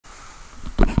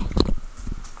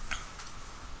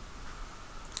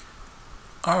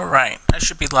Alright, I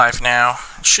should be live now.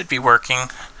 It should be working.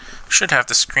 Should have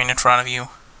the screen in front of you.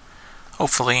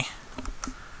 Hopefully.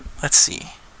 Let's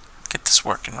see. Get this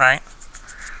working right.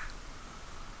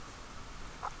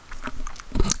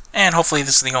 And hopefully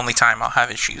this is the only time I'll have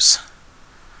issues.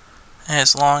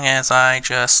 As long as I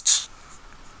just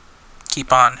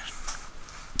keep on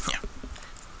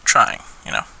trying,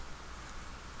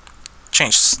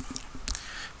 change this.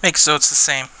 Make so it's the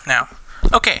same now.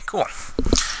 Okay, cool.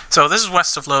 So this is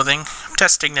West of Loathing. I'm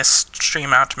testing this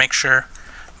stream out to make sure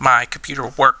my computer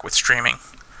will work with streaming.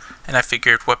 And I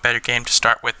figured what better game to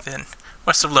start with than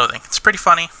West of Loathing. It's pretty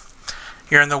funny.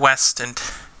 You're in the West, and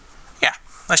yeah,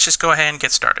 let's just go ahead and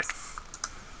get started.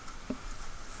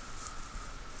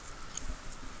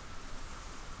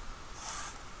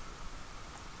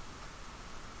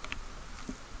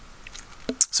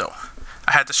 So,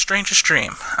 I had the strangest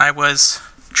dream. I was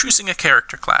choosing a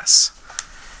character class.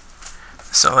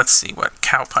 So let's see what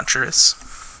Cowpuncher is.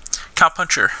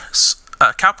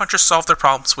 Cowpunchers solve their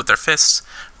problems with their fists,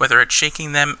 whether it's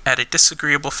shaking them at a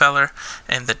disagreeable feller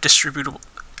in the disreputable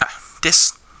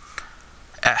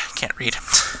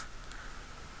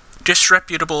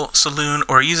saloon,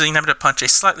 or using them to punch a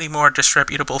slightly more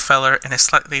disreputable feller in a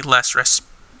slightly less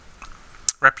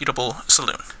reputable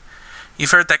saloon.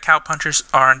 You've heard that cowpunchers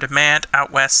are in demand out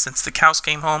west since the cows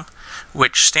came home,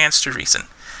 which stands to reason.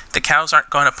 The cows aren't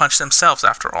going to punch themselves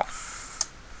after all.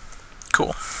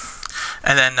 Cool.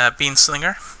 And then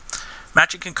Beanslinger.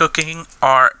 Magic and cooking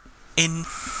are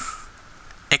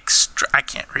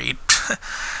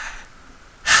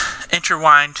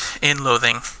intertwined in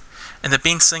Loathing, and the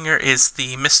Beanslinger is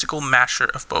the mystical masher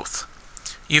of both.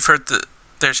 You've heard that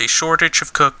there's a shortage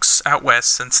of cooks out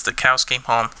west since the cows came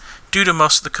home, due to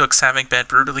most of the cooks having been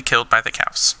brutally killed by the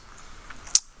cows.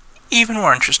 Even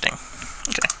more interesting.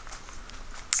 Okay.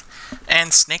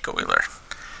 And Snake Oiler.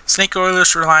 Snake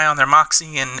Oilers rely on their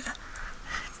moxie and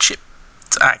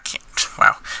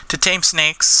to tame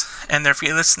snakes, and their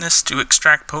fearlessness to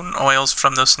extract potent oils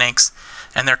from those snakes,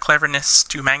 and their cleverness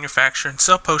to manufacture and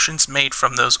sell potions made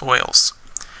from those oils.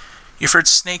 You've heard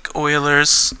Snake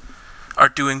Oilers are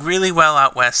doing really well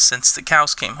out west since the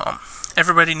cows came home.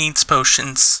 Everybody needs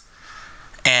potions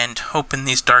and hope in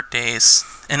these dark days,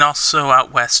 and also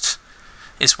out west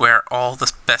is where all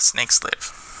the best snakes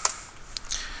live.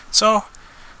 So,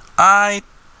 I'm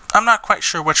not quite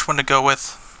sure which one to go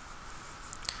with,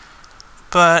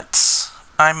 but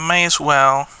I may as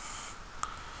well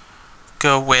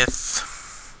go with,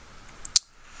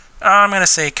 I'm going to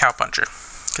say Cowpuncher,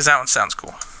 because that one sounds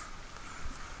cool.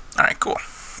 Alright, cool.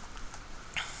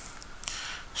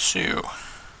 So,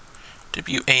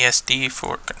 WASD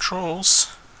for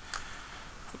controls.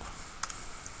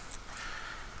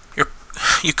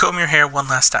 You comb your hair one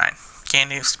last time.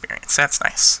 Gain experience. That's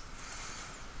nice.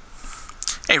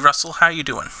 Hey Russell, how you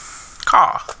doing?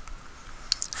 Caw.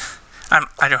 I'm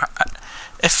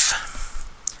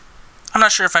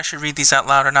not sure if I should read these out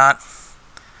loud or not,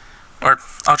 or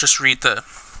I'll just read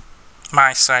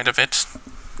my side of it.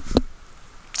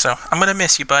 So I'm gonna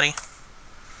miss you, buddy.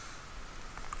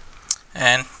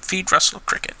 And feed Russell a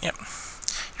cricket. Yep.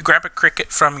 You grab a cricket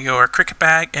from your cricket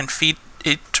bag and feed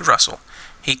it to Russell.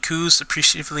 He coos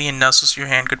appreciatively and nuzzles your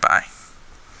hand goodbye.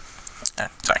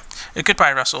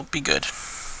 Goodbye, Russell. Be good.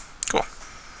 Cool.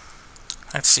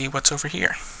 Let's see what's over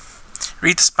here.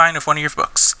 Read the spine of one of your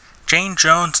books. Jane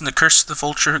Jones and the Curse of the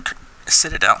Vulture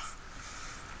Citadel.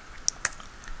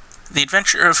 The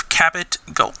Adventure of Cabot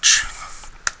Gulch.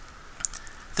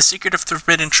 The Secret of the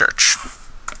Forbidden Church.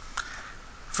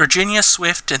 Virginia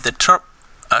Swift and the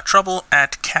Trouble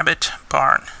at Cabot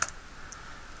Barn.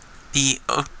 The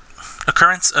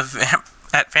Occurrence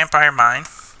at Vampire Mine.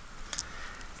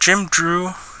 Jim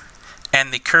Drew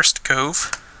and the Cursed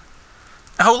Cove.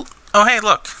 Oh hey,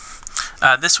 look.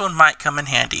 This one might come in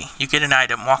handy. You get an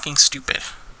item, Walking Stupid.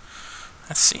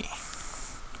 Let's see.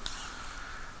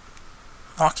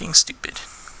 Walking Stupid.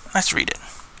 Let's read it.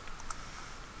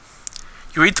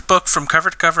 You read the book from cover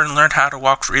to cover and learn how to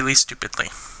walk really stupidly.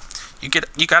 You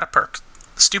got a perk.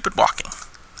 Stupid walking.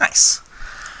 Nice.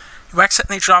 You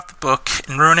accidentally drop the book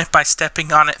and ruin it by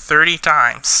stepping on it 30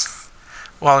 times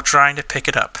while trying to pick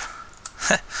it up.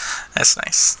 That's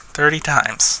nice. 30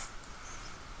 times.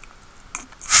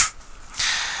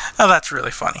 Oh, that's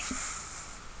really funny.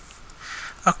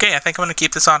 Okay, I think I'm going to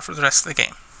keep this on for the rest of the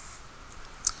game.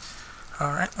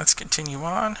 Alright, let's continue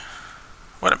on.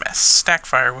 What a mess. Stacked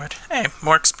firewood. Hey,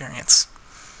 more experience.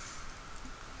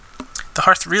 The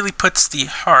hearth really puts the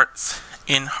hearth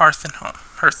in hearth and home.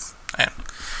 Hearth.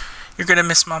 You're going to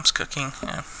miss Mom's cooking.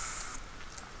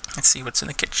 Let's see what's in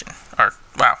the kitchen.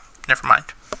 Wow, never mind.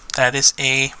 That is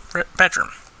a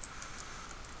bedroom.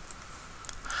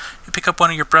 You pick up one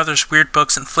of your brother's weird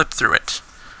books and flip through it.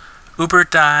 Uber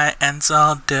die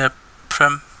Anzahl de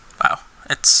Prem. Wow,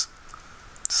 I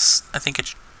think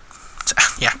it's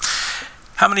yeah.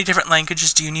 How many different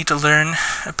languages do you need to learn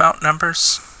about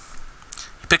numbers?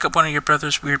 You pick up one of your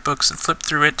brother's weird books and flip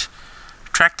through it.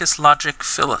 Tractus Logic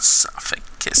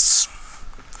Philosophicus.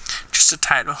 Just a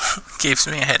title gives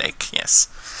me a headache, yes.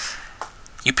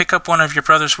 You pick up one of your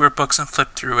brother's weird books and flip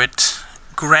through it.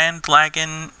 Grand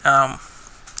Lagan,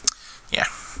 yeah.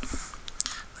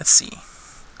 Let's see.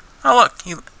 Oh look,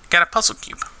 you got a puzzle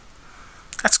cube.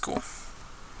 That's cool.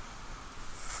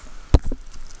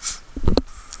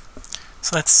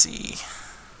 So let's see.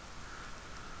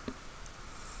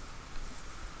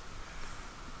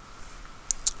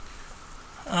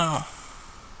 Oh,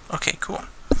 okay, cool.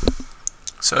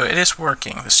 So it is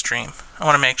working, the stream. I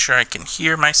want to make sure I can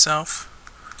hear myself.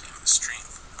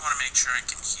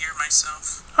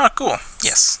 Oh, cool.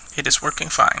 Yes, it is working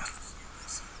fine.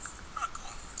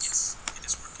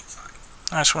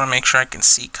 I just want to make sure I can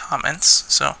see comments,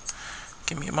 so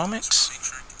give me a moment.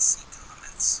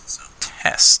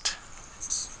 Test.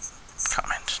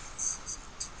 Comment.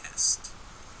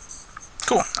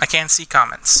 Cool, I can see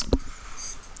comments.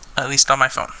 At least on my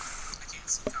phone.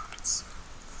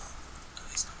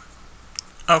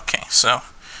 Okay, so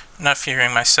I'm not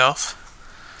hearing myself.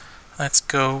 Let's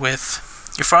go with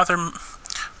your father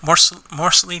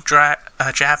morsely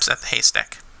jabs at the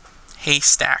haystack.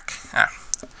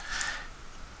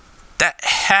 That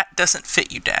hat doesn't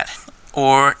fit you, Dad.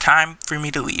 Or time for me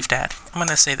to leave, Dad. I'm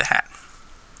gonna say the hat.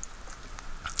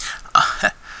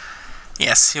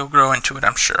 Yes, he'll grow into it,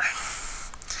 I'm sure.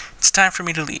 It's time for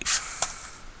me to leave.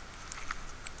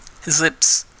 His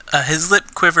lip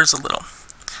quivers a little.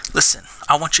 Listen,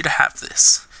 I want you to have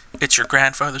this. It's your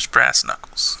grandfather's brass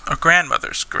knuckles. Or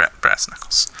grandmother's brass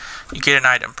knuckles. You get an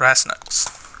item, brass knuckles.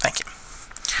 Thank you.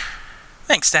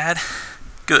 Thanks, Dad.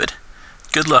 Good.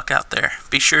 Good luck out there.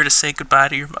 Be sure to say goodbye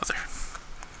to your mother.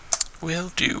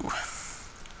 Will do.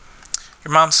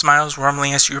 Your mom smiles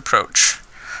warmly as you approach.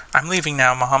 I'm leaving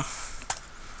now, Mom.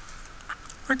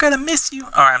 We're gonna miss you.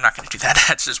 Oh, I'm not gonna do that.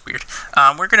 That's just weird.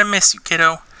 We're gonna miss you,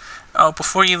 kiddo. Oh,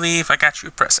 before you leave, I got you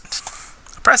a present.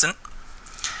 A present?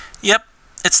 Yep,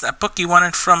 it's that book you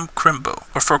wanted from Crimbo,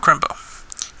 or for Crimbo.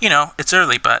 You know, it's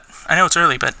early, but... I know it's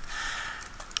early, but...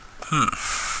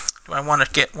 Do I want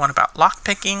to get one about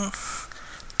lockpicking,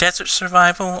 desert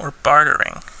survival, or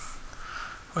bartering?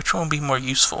 Which one will be more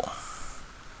useful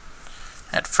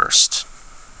at first?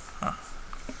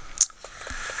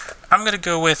 I'm gonna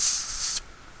go with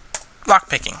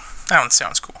lockpicking. That one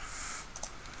sounds cool.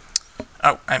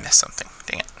 Oh, I missed something.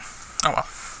 Dang it. Oh well.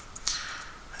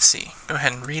 Let's see. Go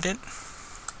ahead and read it.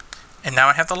 And now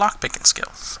I have the lockpicking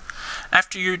skills.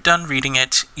 After you're done reading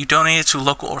it, you donate it to a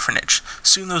local orphanage.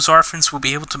 Soon those orphans will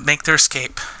be able to make their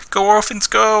escape. Go orphans,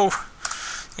 go!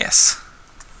 Yes.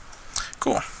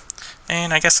 Cool.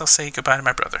 And I guess I'll say goodbye to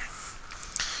my brother.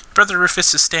 Brother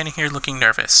Rufus is standing here looking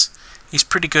nervous. He's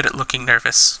pretty good at looking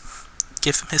nervous.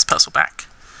 Give him his puzzle back.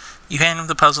 You hand him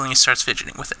the puzzle and he starts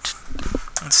fidgeting with it.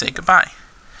 And say goodbye.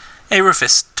 Hey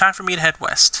Rufus, time for me to head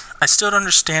west. I still don't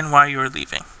understand why you are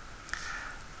leaving.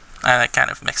 I kind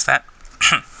of mixed that.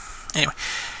 Anyway.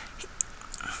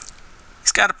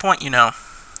 He's got a point, you know.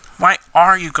 Why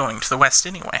are you going to the west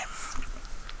anyway?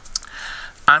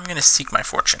 I'm going to seek my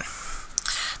fortune.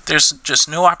 There's just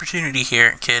no opportunity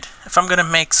here, kid. If I'm going to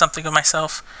make something of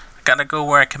myself, I gotta go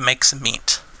where I can make some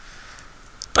meat.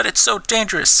 But it's so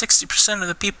dangerous. 60% of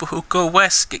the people who go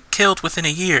west get killed within a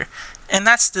year. And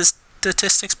that's the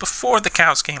statistics before the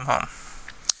cows came home.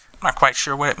 I'm not quite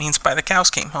sure what it means by the cows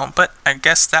came home, but I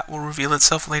guess that will reveal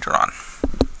itself later on.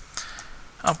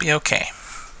 I'll be okay.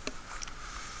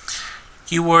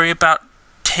 You worry about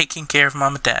taking care of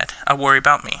Mom and Dad. I'll worry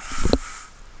about me.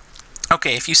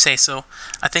 Okay, if you say so.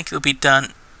 I think you'll be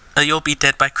done. You'll be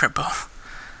dead by Crimbo.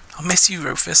 I'll miss you,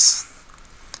 Rufus.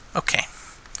 Okay.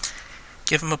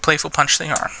 Give him a playful punch to the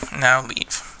arm. Now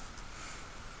leave.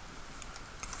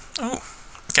 Oh,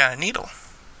 got a needle.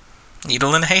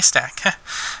 Needle in a haystack.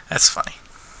 That's funny.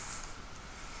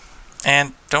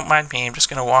 And don't mind me. I'm just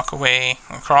gonna walk away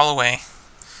and crawl away.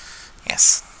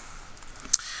 Yes.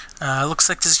 Looks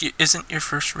like this isn't your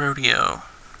first rodeo.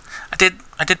 I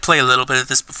did play a little bit of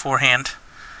this beforehand.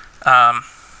 But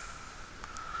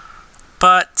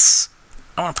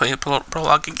I want to play the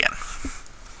prologue again.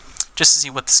 Just to see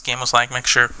what this game was like, make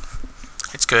sure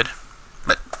it's good.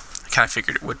 But I kind of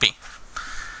figured it would be.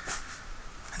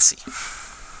 Let's see.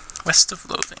 West of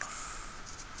Loathing.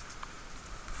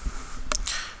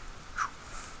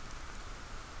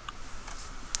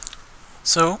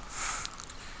 So,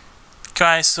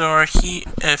 guys,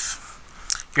 if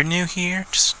you're new here,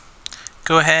 just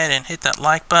go ahead and hit that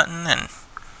like button, and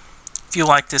if you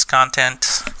like this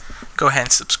content, go ahead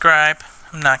and subscribe.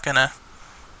 I'm not gonna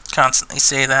constantly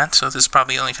say that, so this is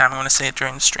probably the only time I'm gonna say it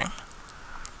during the stream.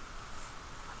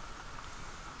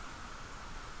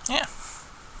 Yeah.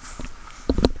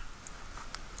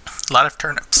 A lot of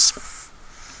turnips.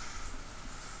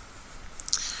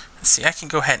 Let's see, I can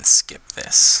go ahead and skip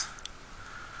this.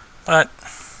 But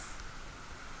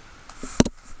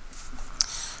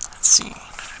let's see.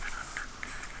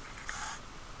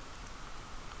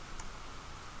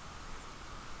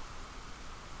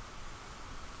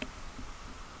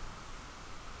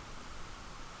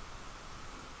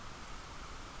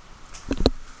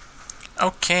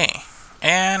 Okay,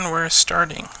 and we're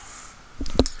starting.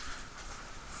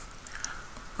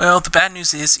 Well, the bad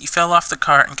news is you fell off the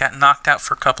cart and got knocked out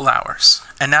for a couple hours,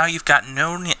 and now you've got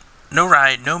no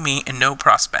ride, no meat, and no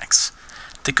prospects.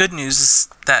 The good news is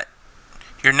that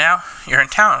you're in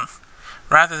town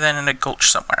rather than in a gulch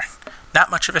somewhere.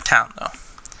 Not much of a town though.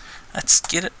 Let's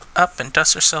get it up and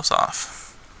dust ourselves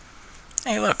off.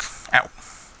 Hey, look! Ow!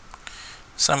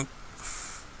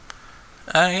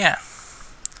 Yeah.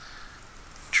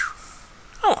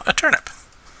 Oh, a turnip.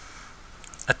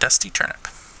 A dusty turnip.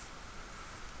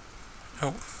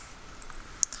 Oh.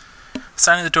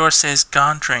 Sign on the door says,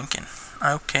 "Gone drinking."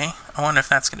 Okay, I wonder if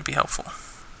that's going to be helpful.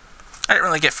 I didn't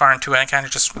really get far into it. I kind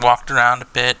of just walked around a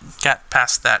bit, got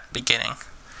past that beginning.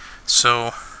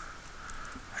 So,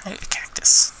 a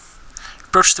cactus.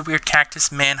 Approach the weird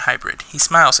cactus man hybrid. He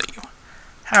smiles at you.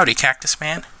 Howdy, cactus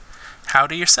man.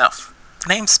 Howdy yourself. The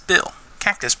name's Bill.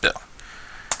 Cactus Bill.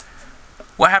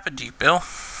 What happened to you, Bill?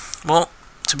 Well,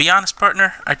 to be honest,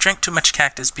 partner, I drank too much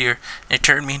cactus beer and it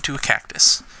turned me into a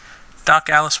cactus. Doc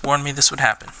Alice warned me this would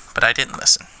happen, but I didn't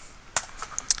listen.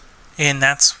 And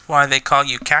that's why they call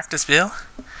you Cactus Bill?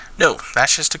 No,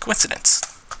 that's just a coincidence.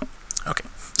 Okay.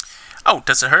 Oh,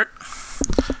 does it hurt?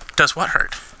 Does what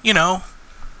hurt? You know,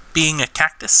 being a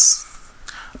cactus.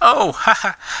 Oh,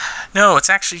 haha. No, it's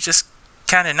actually just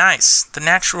kind of nice. The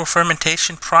natural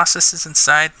fermentation processes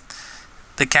inside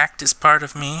the cactus part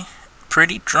of me.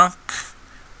 Pretty drunk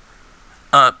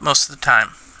most of the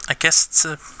time. I guess it's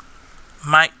a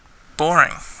mite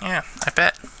boring. Yeah, I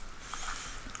bet.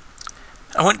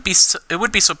 It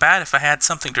would be so bad if I had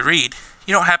something to read.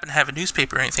 You don't happen to have a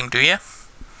newspaper or anything, do you?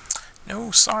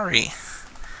 No, sorry.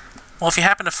 Well, if you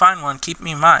happen to find one, keep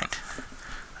me in mind.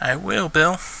 I will,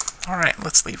 Bill. Alright,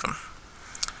 let's leave him.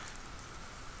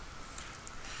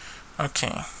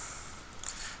 Okay.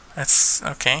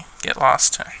 Okay, get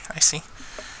lost. I see.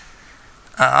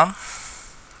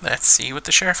 Let's see what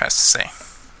the sheriff has to say.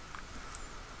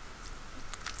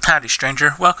 Howdy,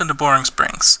 stranger. Welcome to Boring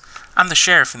Springs. I'm the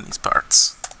sheriff in these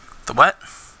parts. The what?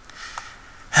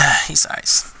 He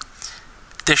sighs.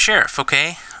 The sheriff,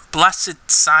 okay? Blessed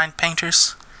sign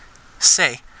painters.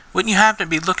 Say, wouldn't you happen to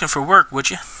be looking for work, would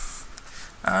you?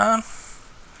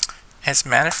 As a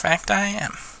matter of fact, I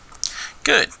am.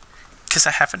 Good, because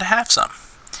I happen to have some.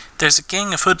 There's a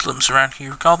gang of hoodlums around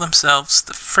here who call themselves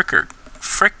the Fricker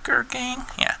gang?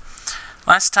 Yeah.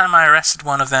 Last time I arrested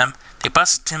one of them, they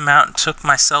busted him out and took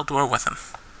my cell door with him.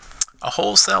 A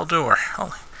whole cell door.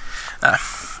 Holy.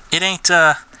 It ain't,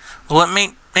 well,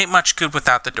 it ain't much good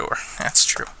without the door. That's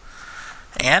true.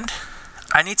 And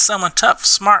I need someone tough,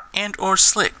 smart, and or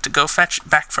slick to go fetch it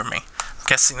back from me. I'm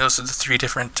guessing those are the 3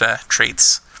 different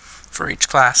traits for each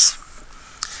class.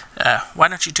 Why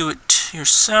don't you do it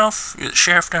yourself? You're the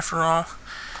sheriff after all.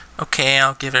 Okay,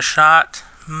 I'll give it a shot.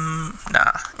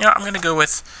 Nah. You know, I'm gonna go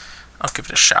with, I'll give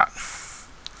it a shot.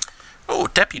 Oh,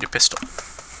 deputy pistol.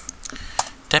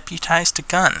 Deputized a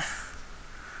gun.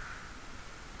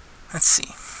 Let's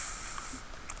see.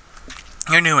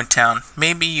 You're new in town.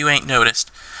 Maybe you ain't noticed,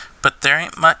 but there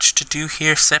ain't much to do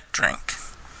here except drink.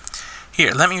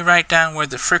 Here, let me write down where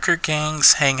the Fricker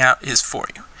gang's hangout is for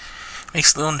you.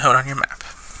 Makes a little note on your map.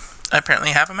 I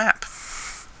apparently have a map.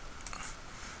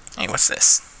 Hey, what's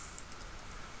this?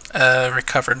 A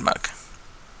recovered mug.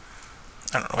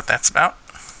 I don't know what that's about.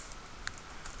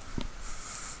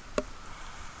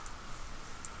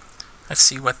 Let's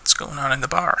see what's going on in the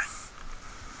bar.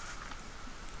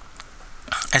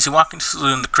 As you walk into the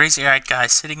saloon, the crazy-eyed guy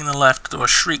sitting in the left door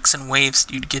shrieks and waves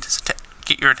at you to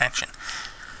get your attention.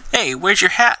 Hey, where's your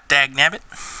hat, dagnabbit?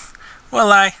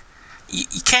 Well,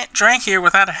 you can't drink here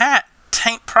without a hat.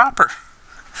 'Tain't proper.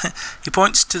 He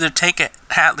points to the take a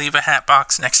hat, leave a hat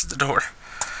box next to the door.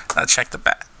 I'll check the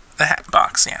hat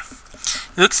box, yeah.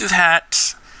 You look through the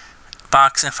hat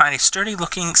box and find a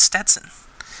sturdy-looking Stetson.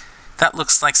 That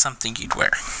looks like something you'd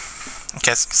wear. I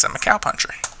guess because I'm a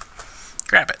cowpuncher.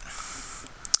 Grab it.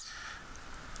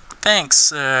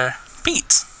 Thanks,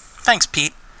 Pete. Thanks,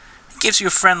 Pete. He gives you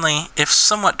a friendly, if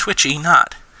somewhat twitchy,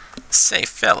 nod. Say,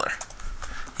 feller.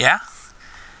 Yeah?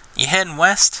 You heading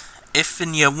west? If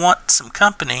and you want some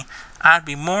company, I'd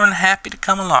be more than happy to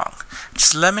come along.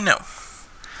 Just let me know.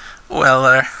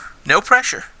 Well, no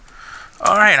pressure.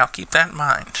 Alright, I'll keep that in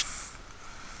mind.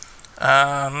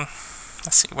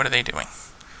 Let's see, what are they doing?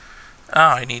 Oh,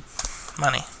 I need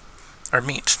money. Or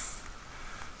meat.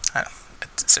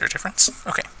 Is there a difference?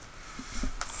 Okay.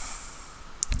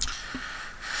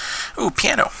 Ooh,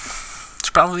 piano.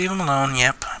 Should probably leave him alone.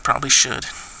 Yep, I probably should.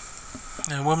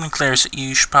 The woman glares at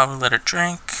you. Should probably let her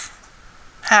drink.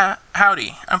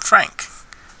 Howdy, I'm Frank.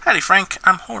 Howdy, Frank.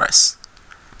 I'm Horace.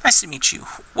 Nice to meet you.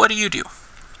 What do you do?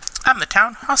 I'm the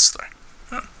town hustler.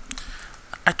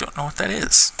 I don't know what that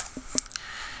is.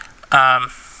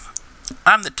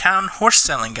 I'm the town horse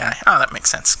selling guy. Oh, that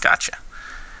makes sense. Gotcha.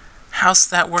 How's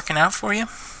that working out for you?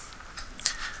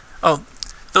 Oh,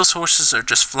 those horses are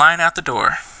just flying out the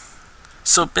door.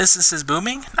 So business is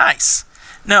booming? Nice.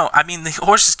 No, I mean the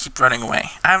horses keep running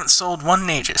away. I haven't sold one in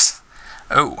ages.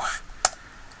 Oh.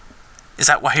 Is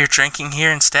that why you're drinking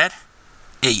here instead?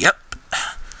 Yep.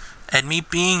 And me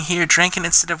being here drinking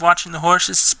instead of watching the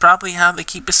horses is probably how they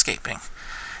keep escaping.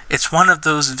 It's one of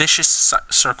those vicious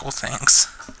circle things.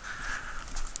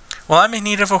 Well, I'm in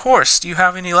need of a horse. Do you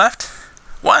have any left?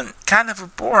 One, kind of a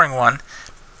boring one,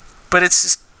 but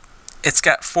it's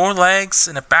got 4 legs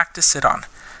and a back to sit on.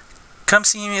 Come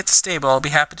see me at the stable. I'll be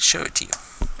happy to show it to you.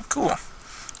 Cool.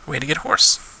 Way to get a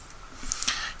horse.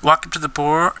 You walk up to the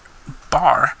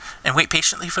bar and wait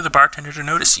patiently for the bartender to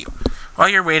notice you. While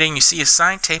you're waiting, you see a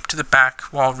sign taped to the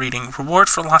back wall reading, "Reward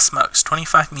for lost mugs,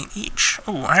 25 meat each."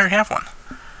 Ooh, I already have one.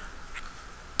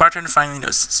 Bartender finally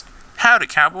notices. Howdy,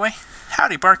 cowboy.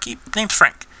 Howdy, barkeep. Name's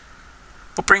Frank.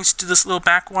 What brings you to this little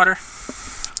backwater?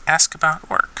 Ask about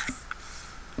work.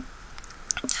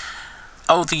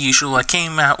 Oh, the usual. I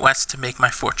came out west to make my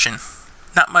fortune.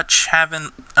 Not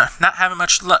having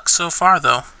much luck so far,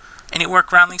 though. Any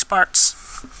work around these parts?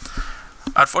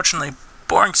 Unfortunately,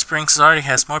 Boring Springs already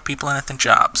has more people in it than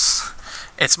jobs.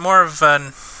 It's more of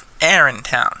an errand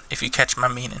town, if you catch my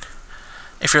meaning.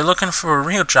 If you're looking for a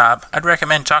real job, I'd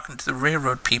recommend talking to the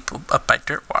railroad people up by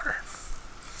Dirtwater.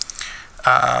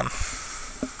 I'm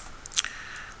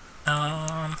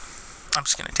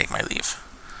just gonna take my leave.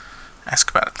 Ask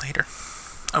about it later.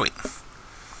 Oh wait,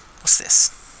 what's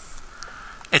this?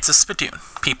 It's a spittoon.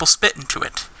 People spit into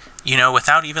it. You know,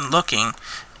 without even looking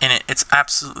in it, it's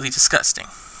absolutely disgusting.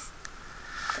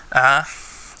 I'm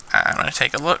gonna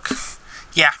take a look.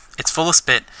 Yeah, it's full of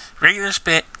spit. Regular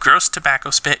spit, gross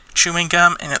tobacco spit, chewing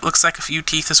gum, and it looks like a few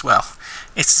teeth as well.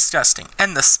 It's disgusting.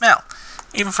 And the smell.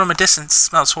 Even from a distance, it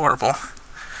smells horrible.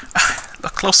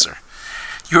 Look closer.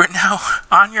 You are now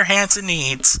on your hands and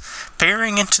knees,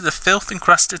 peering into the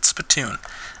filth-encrusted spittoon.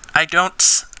 I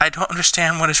don't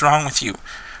understand what is wrong with you.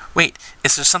 Wait,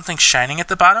 is there something shining at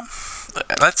the bottom?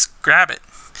 Let's grab it.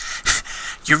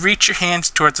 You reach your hands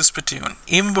toward the spittoon.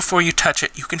 Even before you touch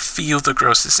it, you can feel the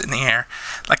grossness in the air,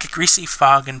 like a greasy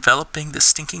fog enveloping the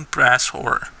stinking brass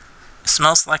horror. It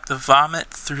smells like the vomit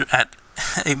through at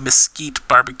a mesquite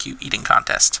barbecue eating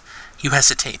contest. You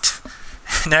hesitate.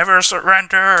 Never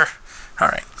surrender!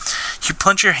 Alright. You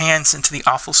plunge your hands into the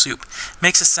awful soup. It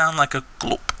makes a sound like a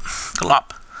glop.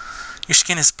 Glop. Your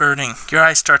skin is burning. Your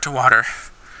eyes start to water.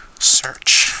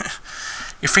 Search.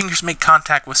 Your fingers make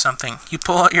contact with something. You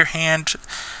pull your hand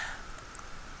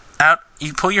out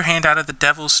of the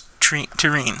devil's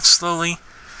tureen, slowly,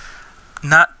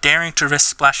 not daring to risk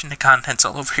splashing the contents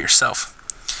all over yourself.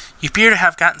 You appear to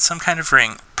have gotten some kind of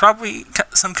ring. Probably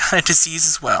some kind of disease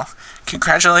as well.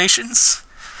 Congratulations.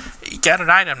 You got an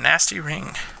item, nasty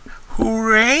ring.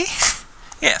 Hooray?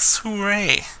 Yes,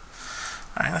 hooray.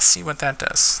 Alright, let's see what that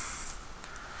does.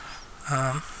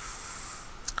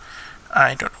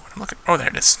 I don't know what I'm looking for. Oh, there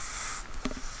it is.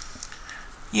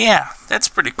 Yeah, that's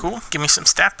pretty cool. Give me some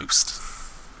stat boost.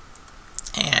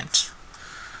 And,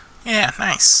 yeah,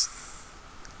 nice.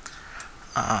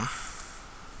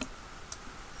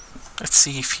 Let's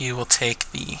see if he will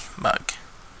take the mug.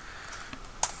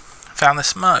 Found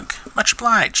this mug. Much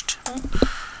obliged.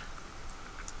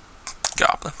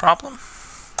 Goblin problem.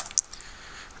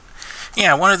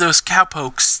 Yeah, one of those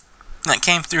cowpokes that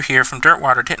came through here from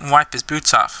Dirtwater didn't wipe his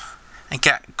boots off and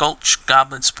got gulch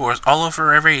goblin spores all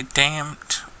over every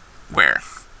damned where.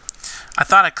 I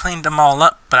thought I cleaned them all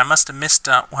up, but I must have missed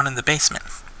one in the basement.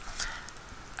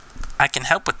 I can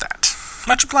help with that.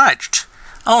 Much obliged.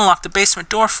 I'll unlock the basement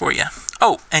door for you.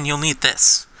 Oh, and you'll need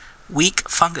this. Weak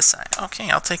fungicide. Okay,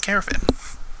 I'll take care of it.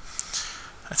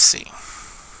 Let's see.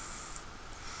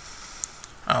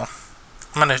 Oh,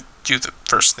 I'm gonna do the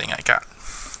first thing I got.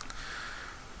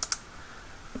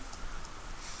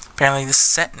 Apparently this is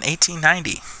set in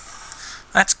 1890.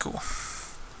 That's cool.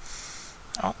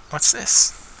 Oh, what's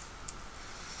this?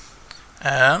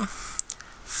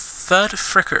 Thud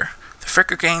Fricker. The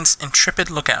Fricker gains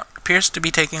intrepid lookout. Appears to be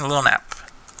taking a little nap.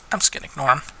 I'm just gonna ignore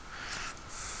him.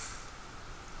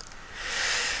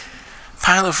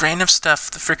 Pile of random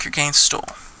stuff the Fricker gains stole.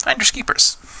 Finders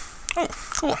keepers. Oh,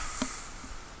 cool.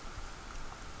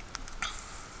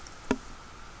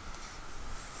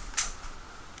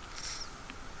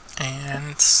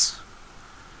 And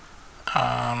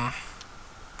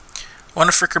one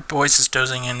of Fricker boys is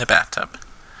dozing in the bathtub.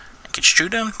 I could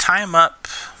shoot him, tie him up,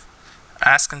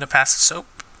 ask him to pass the soap.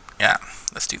 Yeah,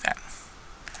 let's do that.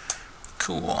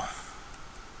 Cool.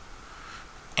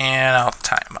 And I'll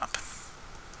tie him up.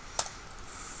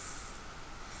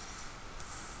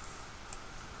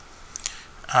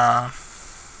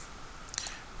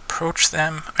 Approach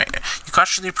them. Right. You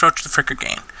cautiously approach the Fricker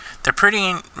gang. They're pretty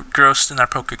engrossed in their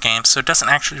poker games, so it doesn't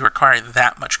actually require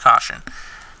that much caution.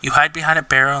 You hide behind a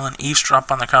barrel and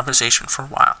eavesdrop on their conversation for a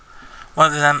while. One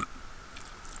of them,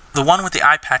 the one with the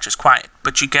eye patch, is quiet,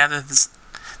 but you gather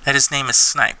that his name is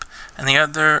Snipe, and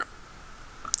that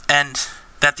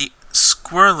the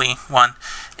squirrely one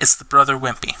is the brother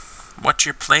Wimpy. What's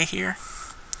your play here?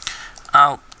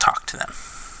 I'll talk to them.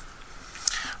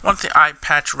 One with the eye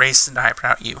patch raised an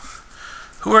eyebrow at you.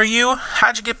 Who are you?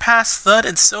 How'd you get past Thud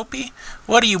and Soapy?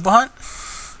 What do you want?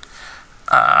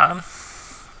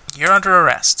 You're under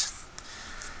arrest.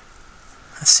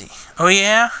 Let's see. Oh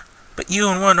yeah? But you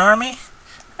in one army?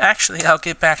 Actually, I'll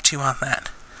get back to you on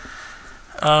that.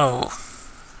 Oh.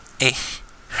 A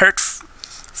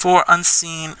for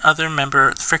unseen other member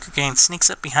of the Fricker gang sneaks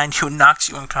up behind you and knocks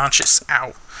you unconscious.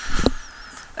 Ow.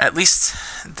 At least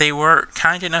they were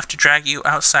kind enough to drag you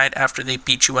outside after they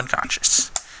beat you unconscious.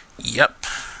 Yep.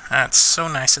 That's so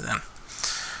nice of them.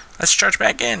 Let's charge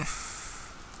back in.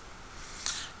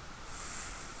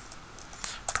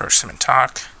 Approach them and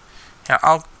talk. Yeah,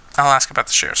 I'll ask about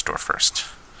the sheriff's door first.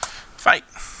 Fight.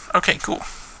 Okay, cool.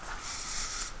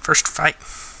 First fight.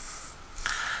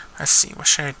 Let's see, what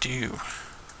should I do?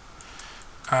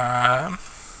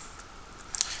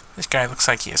 This guy looks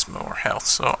like he has more health,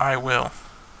 so I will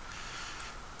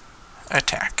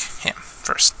attack him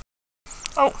first.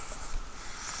 Oh!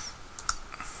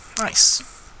 Nice.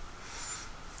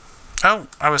 Oh,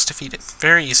 I was defeated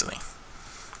very easily.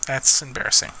 That's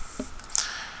embarrassing.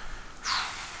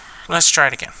 Let's try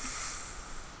it again.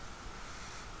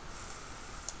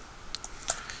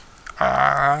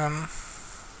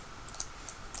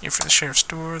 Here for the sheriff's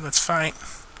door. Let's fight.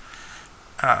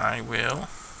 I will.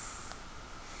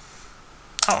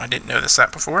 Oh, I didn't notice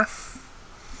that before.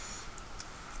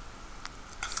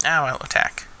 Now I'll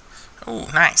attack. Oh,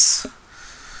 nice.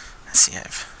 Let's see,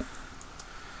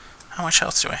 how much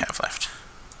health do I have left?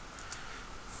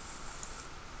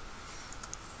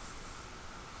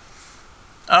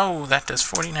 Oh, that does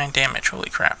 49 damage. Holy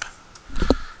crap.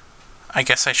 I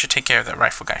guess I should take care of that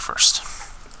rifle guy first.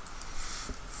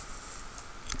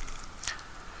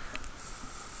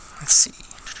 Let's see.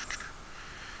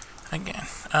 Again,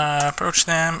 approach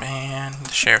them and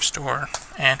the sheriff's door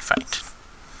and fight.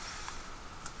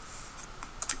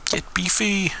 Get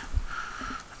beefy.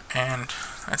 And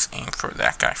let's aim for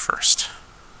that guy first.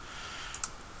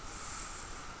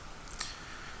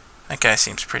 That guy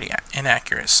seems pretty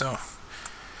inaccurate, so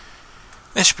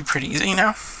this should be pretty easy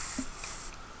now.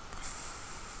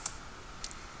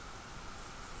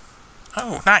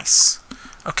 Oh, nice.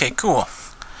 Okay, cool.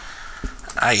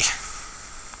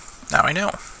 Now I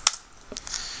know.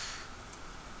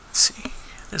 Let's see.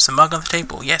 There's a mug on the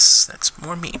table. Yes, that's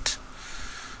more meat.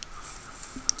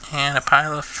 And a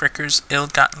pile of Fricker's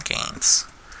ill-gotten gains.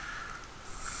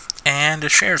 And a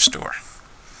sheriff's door.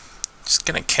 Just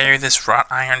gonna carry this wrought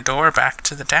iron door back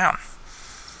to the town.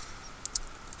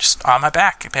 Just on my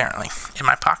back, apparently. In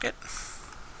my pocket.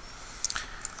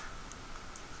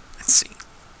 Let's see.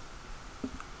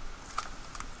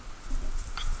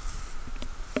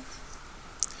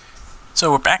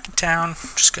 So we're back in town.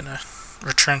 Just gonna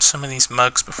return some of these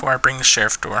mugs before I bring the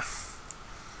sheriff's door.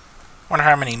 Wonder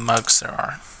how many mugs there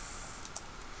are.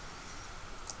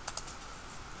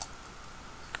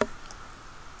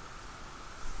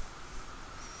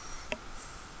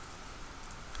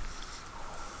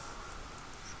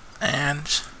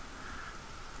 And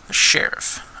the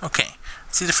sheriff. Okay.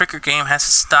 See, the Fricker game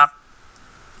hasn't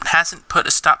put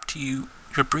a stop to your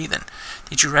breathing.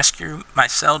 Did you rescue my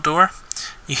cell door?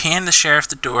 You hand the sheriff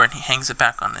the door and he hangs it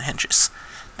back on the hinges.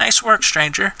 Nice work,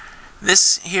 stranger.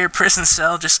 This here prison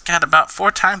cell just got about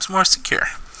 4 times more secure.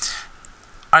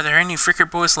 Are there any Fricker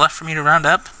boys left for me to round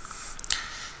up?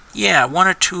 Yeah, 1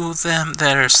 or 2 of them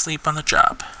that are asleep on the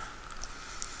job.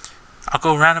 I'll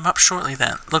go round him up shortly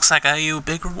then. Looks like I owe you a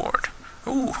big reward.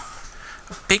 Ooh,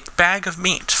 a big bag of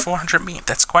meat, 400 meat.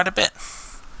 That's quite a bit.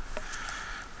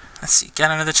 Let's see,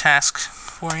 got another task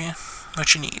for you.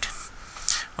 What you need?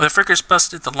 Well, the frickers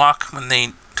busted the lock when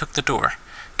they took the door.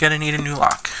 Gonna need a new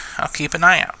lock. I'll keep an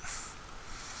eye out.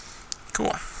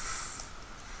 Cool.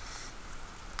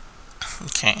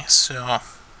 Okay, so I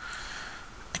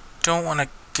don't want to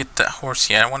get that horse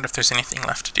yet. I wonder if there's anything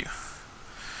left to do.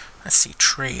 Let's see,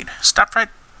 trade. Step right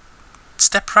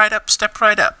up, step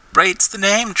right up. Braid's the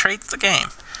name, trade's the game.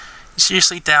 You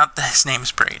seriously doubt that his name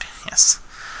is Braid? Yes.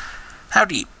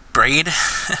 Howdy, Braid.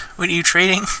 What are you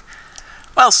trading?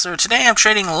 Well, sir, today I'm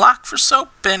trading a lock for soap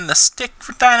and a stick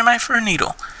for dynamite for a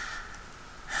needle.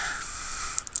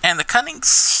 And the cunning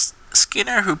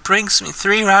Skinner who brings me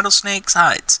 3 rattlesnakes'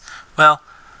 hides. Well,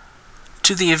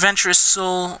 to the adventurous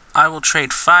soul, I will trade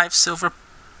a fine silver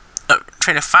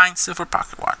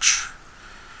pocket watch.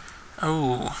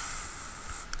 Oh.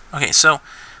 Okay, so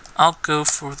I'll go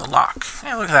for the lock.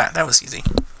 Hey, look at that. That was easy.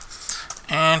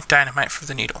 And dynamite for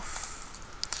the needle.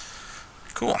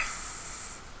 Cool.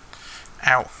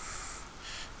 Ow.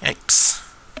 Yikes.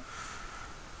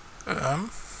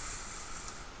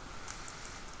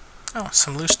 Oh,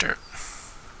 some loose dirt.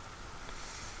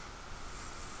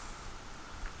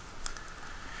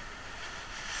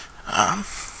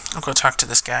 I'll go talk to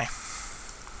this guy.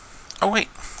 Oh, wait.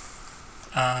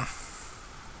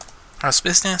 How's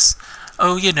business?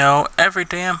 Oh, you know, every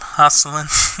day I'm hustling.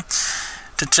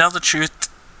 To tell the truth,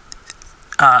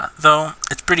 though,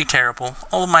 it's pretty terrible.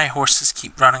 All of my horses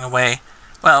keep running away.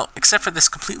 Well, except for this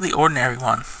completely ordinary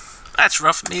one. That's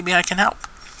rough. Maybe I can help.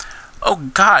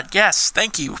 Oh, God, yes.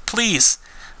 Thank you. Please.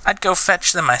 I'd go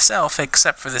fetch them myself,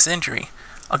 except for this injury.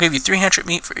 I'll give you 300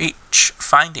 meat for each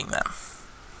finding them.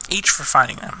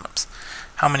 Oops.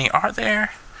 How many are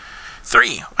there?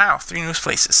 3. Wow, 3 new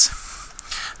places.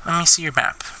 Let me see your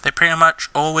map. They pretty much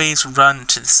always run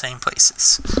to the same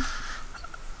places.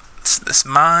 It's this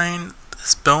mine,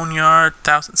 this boneyard,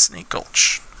 Thousand Snake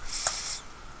Gulch.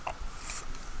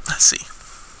 Let's see.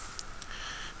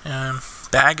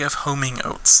 Bag of homing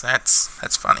oats.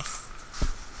 That's funny.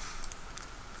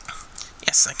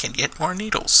 Yes, I can get more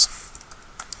needles.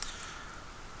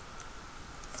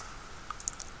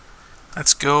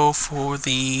 Let's go for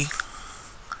the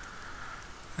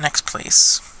next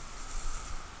place.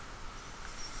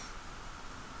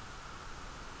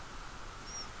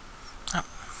 Oh,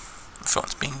 the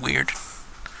phone's being weird.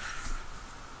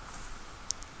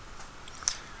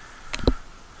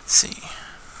 Let's see.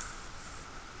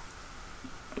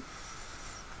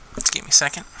 Let's give me a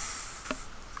second.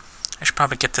 I should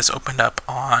probably get this opened up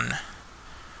on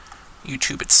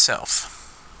YouTube itself.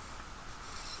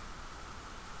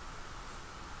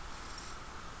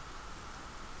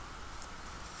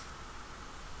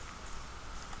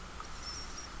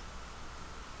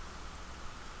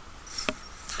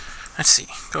 Let's see.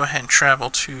 Go ahead and travel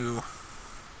to,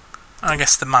 I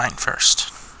guess, the mine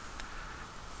first.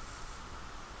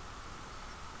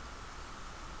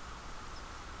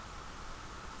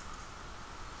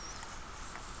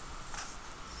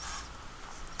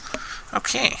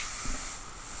 Okay.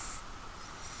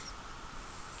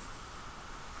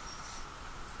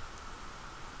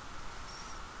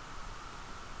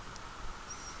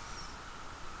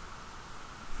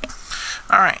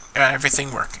 Alright, got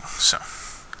everything working, so.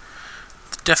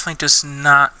 Definitely does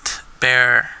not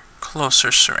bear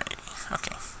closer serenity.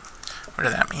 Okay,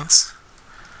 whatever that means.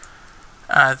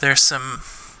 There's some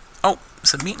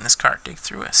meat in this cart. Dig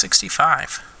through it.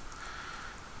 65.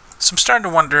 So I'm starting to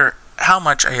wonder how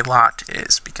much a lot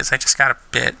is, because I just got a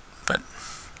bit, but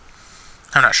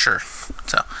I'm not sure.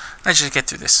 So let's just get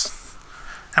through this.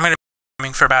 I'm going to be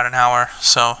filming for about an hour,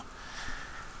 so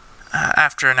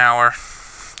after an hour,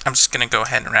 I'm just going to go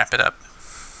ahead and wrap it up.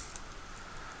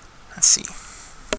 Let's see.